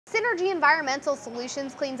Synergy Environmental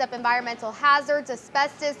Solutions cleans up environmental hazards,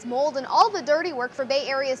 asbestos, mold, and all the dirty work for Bay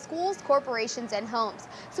Area schools, corporations, and homes.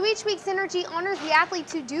 So each week, Synergy honors the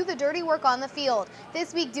athletes who do the dirty work on the field.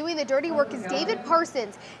 This week, doing the dirty work is David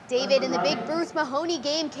Parsons. David, in the big Bruce Mahoney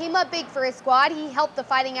game, came up big for his squad. He helped the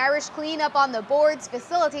Fighting Irish clean up on the boards,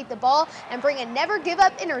 facilitate the ball, and bring a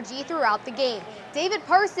never-give-up energy throughout the game. David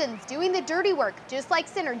Parsons doing the dirty work, just like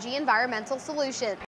Synergy Environmental Solutions.